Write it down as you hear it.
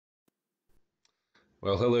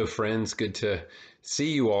Well, hello, friends. Good to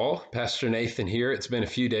see you all. Pastor Nathan here. It's been a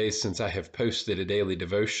few days since I have posted a daily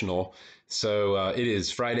devotional. So it is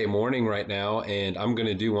Friday morning right now, and I'm going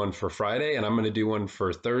to do one for Friday, and I'm going to do one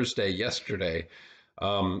for Thursday yesterday.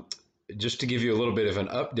 Um, just to give you a little bit of an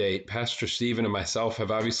update, Pastor Stephen and myself have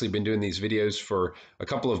obviously been doing these videos for a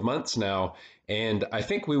couple of months now, and I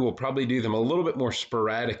think we will probably do them a little bit more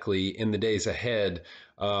sporadically in the days ahead.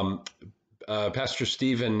 Pastor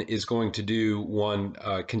Stephen is going to do one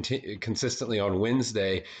consistently on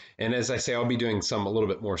Wednesday, and as I say, I'll be doing some a little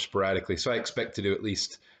bit more sporadically. So I expect to do at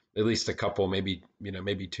least a couple, maybe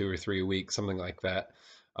 2 or 3 a week, something like that.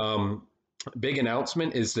 Um, Big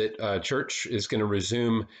announcement is that church is going to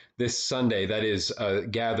resume this Sunday. That is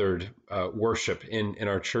gathered worship in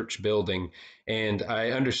our church building. And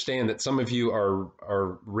I understand that some of you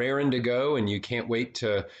are raring to go and you can't wait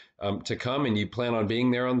to come and you plan on being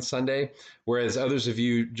there on Sunday, whereas others of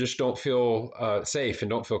you just don't feel safe and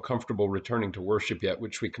don't feel comfortable returning to worship yet,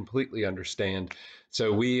 which we completely understand.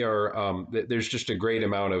 So we are there's just a great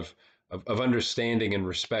amount of understanding and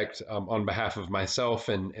respect on behalf of myself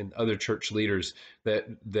and other church leaders that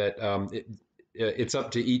it's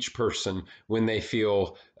up to each person when they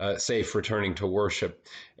feel safe returning to worship.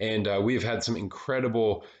 And we've had some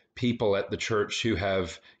incredible people at the church who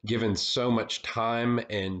have given so much time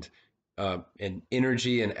and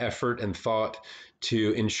energy and effort and thought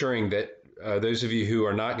to ensuring that those of you who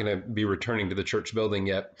are not going to be returning to the church building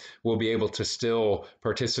yet will be able to still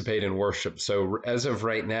participate in worship. So as of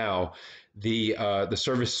right now, the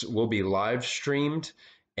service will be live streamed,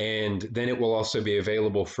 and then it will also be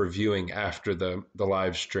available for viewing after the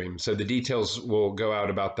live stream. So the details will go out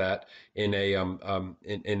about that in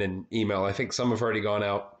in an email. I think some have already gone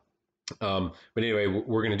out. But anyway,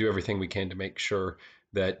 we're going to do everything we can to make sure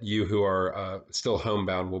that you who are still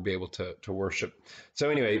homebound will be able to worship. So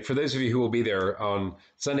anyway, for those of you who will be there on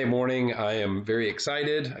Sunday morning, I am very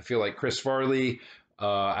excited. I feel like Chris Farley.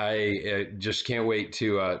 I just can't wait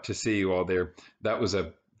to see you all there. That was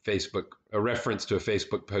a reference to a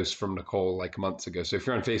Facebook post from Nicole like months ago. So if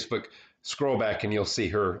you're on Facebook, scroll back and you'll see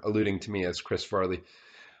her alluding to me as Chris Farley.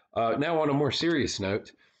 Now on a more serious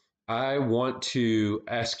note, I want to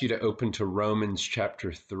ask you to open to Romans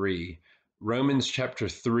chapter 3. Romans chapter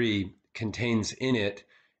 3 contains in it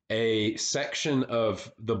a section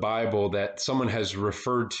of the Bible that someone has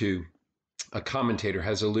referred to, a commentator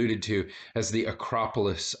has alluded to as the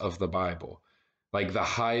Acropolis of the Bible, like the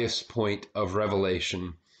highest point of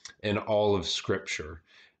revelation in all of Scripture.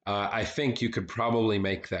 I think you could probably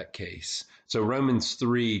make that case. So Romans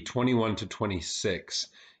 3:21 to 26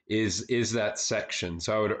 is that section.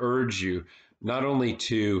 So I would urge you not only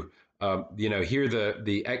to hear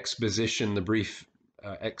the exposition, the brief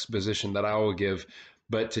exposition that I will give,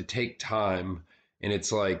 but to take time, and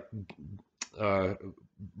it's like kind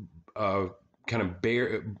of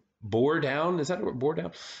bore down. Is that a word? Bore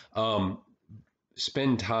down?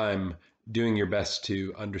 Spend time doing your best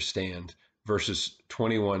to understand verses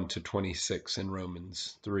 21 to 26 in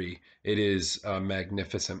Romans 3. It is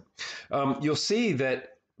magnificent. You'll see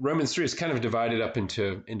that Romans 3 is kind of divided up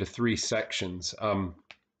into three sections.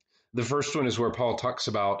 The first one is where Paul talks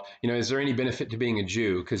about, is there any benefit to being a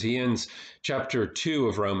Jew? Because he ends chapter 2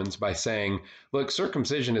 of Romans by saying, look,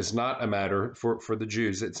 circumcision is not a matter for the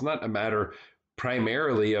Jews. It's not a matter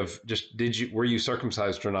primarily of just were you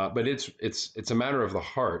circumcised or not, but it's a matter of the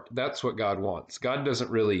heart. That's what God wants. God doesn't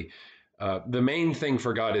really the main thing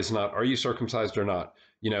for God is not, are you circumcised or not?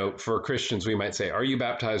 For Christians, we might say, are you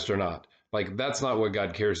baptized or not? Like, that's not what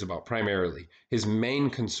God cares about primarily. His main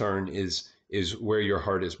concern is where your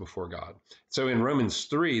heart is before God. So in Romans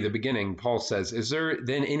 3, the beginning, Paul says, is there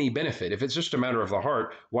then any benefit? If it's just a matter of the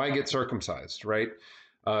heart, why get circumcised, right?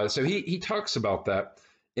 So he talks about that.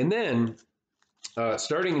 And then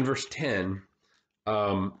starting in verse 10,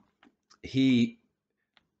 he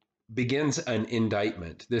begins an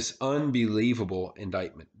indictment, this unbelievable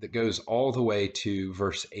indictment that goes all the way to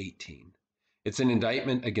verse 18. It's an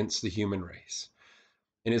indictment against the human race.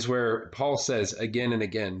 And it's where Paul says again and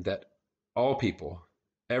again that all people,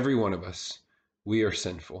 every one of us, we are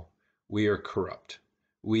sinful. We are corrupt.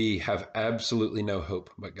 We have absolutely no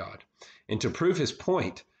hope but God. And to prove his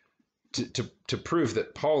point, to prove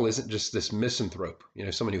that Paul isn't just this misanthrope,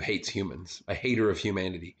 someone who hates humans, a hater of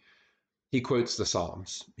humanity, he quotes the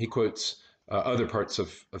Psalms. He quotes other parts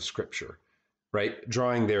of Scripture, right?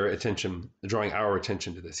 Drawing our attention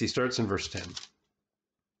to this. He starts in verse 10.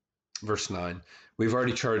 Verse 9, we've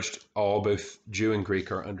already charged all, both Jew and Greek,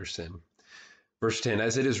 are under sin. Verse 10,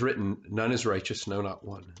 as it is written, none is righteous, no, not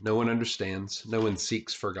one. No one understands, no one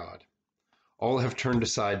seeks for God. All have turned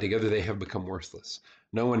aside, together they have become worthless.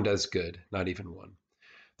 No one does good, not even one.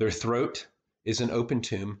 Their throat is an open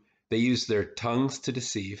tomb. They use their tongues to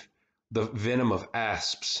deceive. The venom of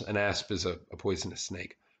asps, an asp is a poisonous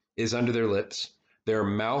snake, is under their lips. Their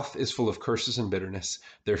mouth is full of curses and bitterness.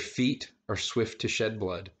 Their feet are swift to shed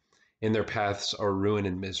blood. In their paths are ruin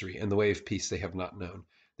and misery, and the way of peace they have not known.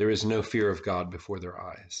 There is no fear of God before their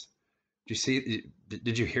eyes. Did you see?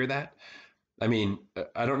 Did you hear that? I mean,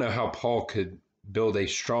 I don't know how Paul could build a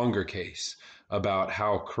stronger case about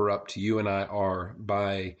how corrupt you and I are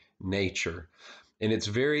by nature. And it's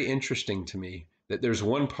very interesting to me that there's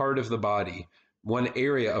one part of the body, one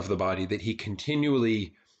area of the body that he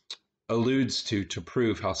continually alludes to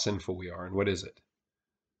prove how sinful we are. And what is it?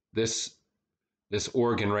 This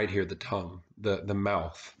organ right here, the tongue, the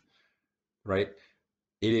mouth, right?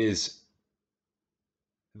 It is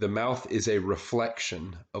the mouth is a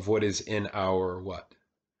reflection of what is in our what?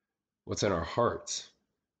 What's in our hearts,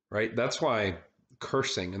 right? That's why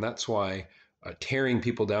cursing and that's why tearing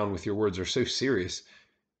people down with your words are so serious.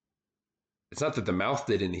 It's not that the mouth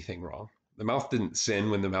did anything wrong. The mouth didn't sin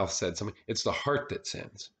when the mouth said something. It's the heart that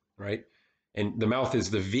sins, right? And the mouth is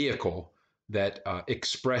the vehicle that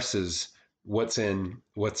expresses what's in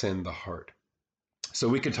the heart. So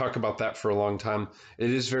we could talk about that for a long time. It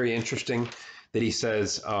is very interesting that he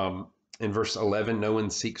says in verse 11, no one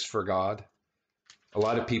seeks for God. A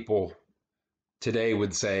lot of people today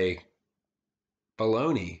would say,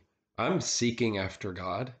 baloney, I'm seeking after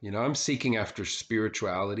God. I'm seeking after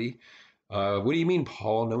spirituality. What do you mean,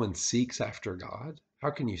 Paul? No one seeks after God? How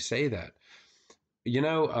can you say that?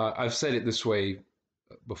 I've said it this way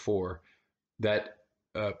before, that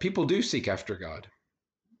people do seek after God.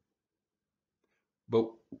 But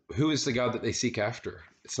who is the God that they seek after?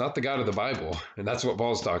 It's not the God of the Bible. And that's what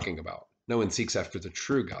Paul's talking about. No one seeks after the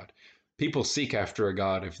true God. People seek after a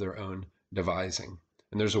God of their own devising.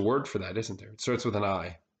 And there's a word for that, isn't there? It starts with an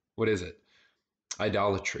I. What is it?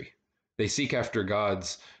 Idolatry. They seek after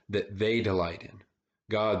gods that they delight in.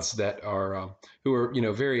 Gods that are, who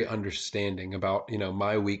are, very understanding about,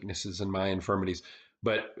 my weaknesses and my infirmities.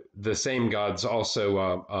 But the same gods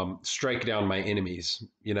also strike down my enemies,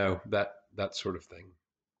 that sort of thing.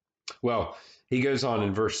 Well, he goes on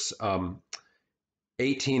in verse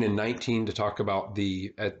 18 and 19 to talk about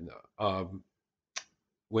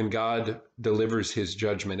when God delivers his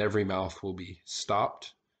judgment, every mouth will be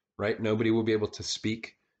stopped, right? Nobody will be able to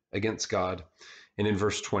speak against God. And in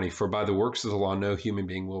verse 20, for by the works of the law, no human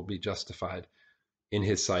being will be justified in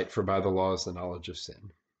his sight, for by the law is the knowledge of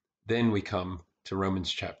sin. Then we come to Romans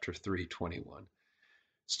chapter 3:21.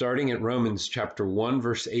 Starting at Romans chapter 1,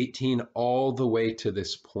 verse 18, all the way to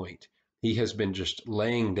this point, he has been just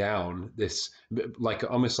laying down this,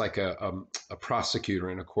 almost like a prosecutor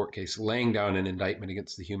in a court case, laying down an indictment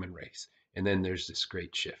against the human race. And then there's this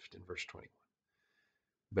great shift in verse 21.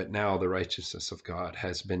 But now the righteousness of God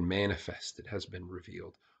has been manifested, has been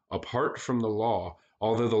revealed. Apart from the law,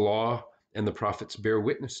 although the law and the prophets bear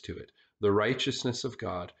witness to it, the righteousness of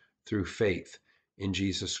God through faith in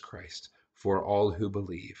Jesus Christ for all who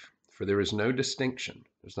believe. For there is no distinction.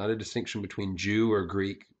 There's not a distinction between Jew or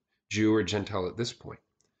Greek, Jew or Gentile at this point.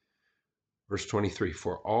 Verse 23,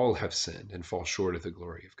 for all have sinned and fall short of the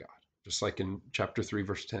glory of God. Just like in chapter 3,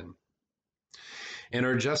 verse 10. And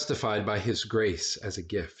are justified by his grace as a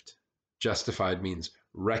gift. Justified means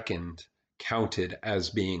reckoned, counted as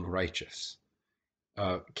being righteous.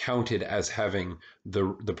 Counted as having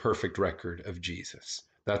the perfect record of Jesus.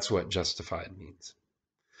 That's what justified means.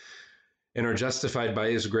 And are justified by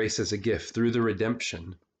his grace as a gift through the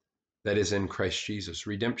redemption that is in Christ Jesus.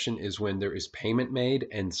 Redemption is when there is payment made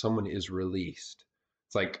and someone is released.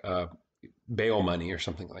 It's like bail money or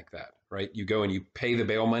something like that, right? You go and you pay the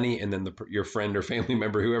bail money, and then your friend or family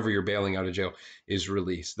member, whoever you're bailing out of jail, is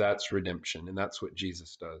released. That's redemption, and that's what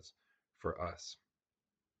Jesus does for us.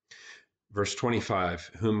 Verse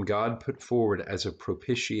 25, whom God put forward as a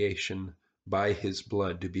propitiation by his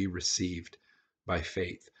blood to be received by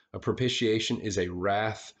faith. A propitiation is a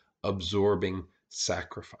wrath-absorbing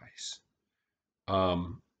sacrifice.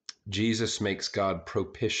 Jesus makes God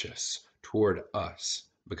propitious toward us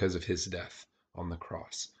because of his death on the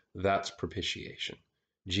cross. That's propitiation.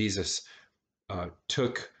 Jesus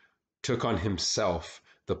took on himself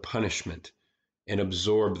the punishment and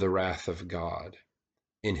absorbed the wrath of God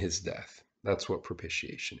in his death. That's what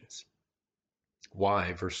propitiation is.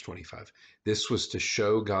 Why? Verse 25. This was to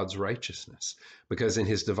show God's righteousness, because in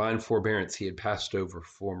his divine forbearance he had passed over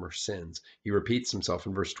former sins. He repeats himself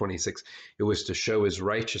in verse 26. It was to show his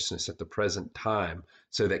righteousness at the present time,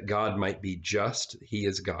 so that God might be just. He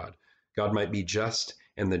is God. God might be just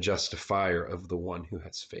and the justifier of the one who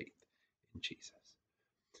has faith in Jesus.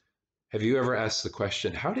 Have you ever asked the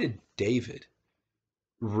question, how did David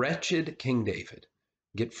wretched King David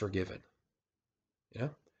get forgiven? Yeah.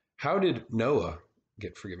 How did Noah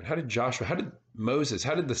get forgiven? How did Joshua? How did Moses?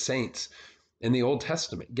 How did the saints in the Old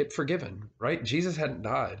Testament get forgiven? Right? Jesus hadn't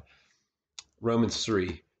died. Romans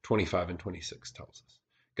 3:25 and 26 tells us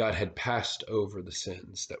God had passed over the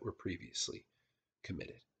sins that were previously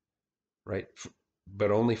committed, right?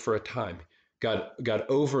 But only for a time. God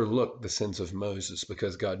overlooked the sins of Moses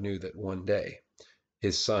because God knew that one day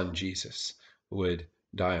his son Jesus would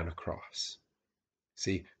die on a cross.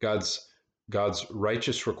 See, God's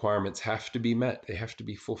righteous requirements have to be met. They have to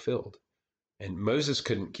be fulfilled. And Moses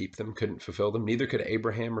couldn't keep them, couldn't fulfill them. Neither could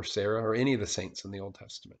Abraham or Sarah or any of the saints in the Old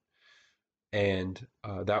Testament. And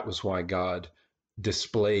that was why God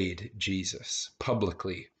displayed Jesus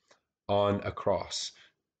publicly on a cross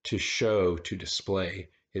to show, to display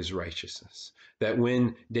his righteousness. That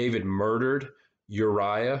when David murdered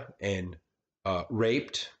Uriah and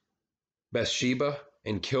raped Bathsheba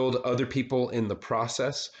and killed other people in the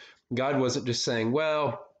process, God wasn't just saying,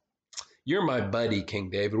 well, you're my buddy, King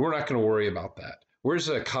David. We're not going to worry about that. Where's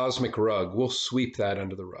a cosmic rug? We'll sweep that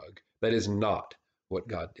under the rug. That is not what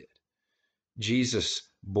God did. Jesus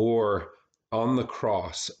bore on the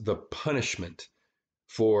cross the punishment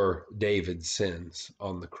for David's sins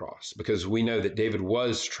on the cross, because we know that David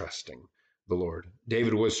was trusting the Lord.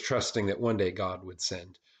 David was trusting that one day God would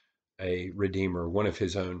send a redeemer, one of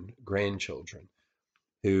his own grandchildren,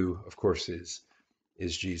 who, of course, is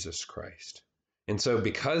Jesus Christ. And so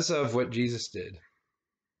because of what Jesus did,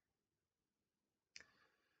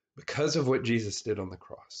 because of what Jesus did on the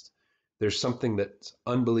cross, there's something that's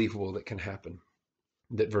unbelievable that can happen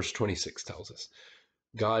that verse 26 tells us.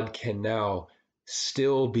 God can now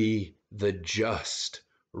still be the just,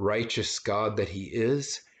 righteous God that he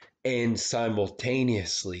is, and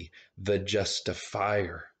simultaneously the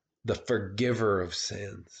justifier, the forgiver of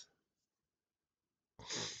sins.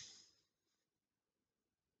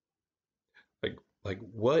 Like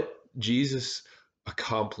what Jesus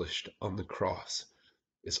accomplished on the cross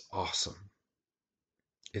is awesome,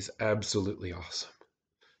 is absolutely awesome.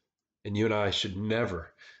 And you and I should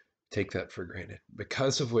never take that for granted.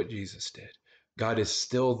 Because of what Jesus did, God is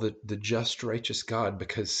still the just, righteous God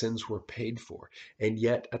because sins were paid for. And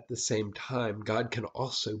yet at the same time, God can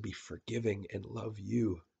also be forgiving and love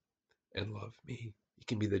you and love me. He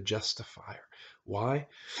can be the justifier. Why?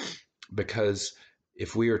 Because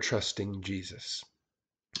if we are trusting Jesus,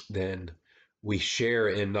 then we share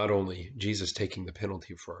in not only Jesus taking the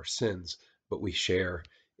penalty for our sins, but we share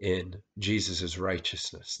in Jesus's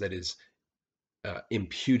righteousness that is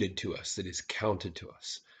imputed to us, that is counted to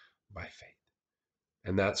us by faith.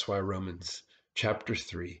 And that's why Romans chapter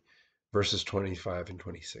 3, verses 25 and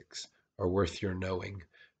 26 are worth your knowing.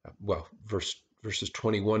 Verses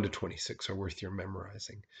 21 to 26 are worth your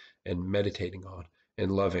memorizing and meditating on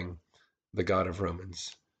and loving the God of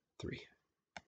Romans 3.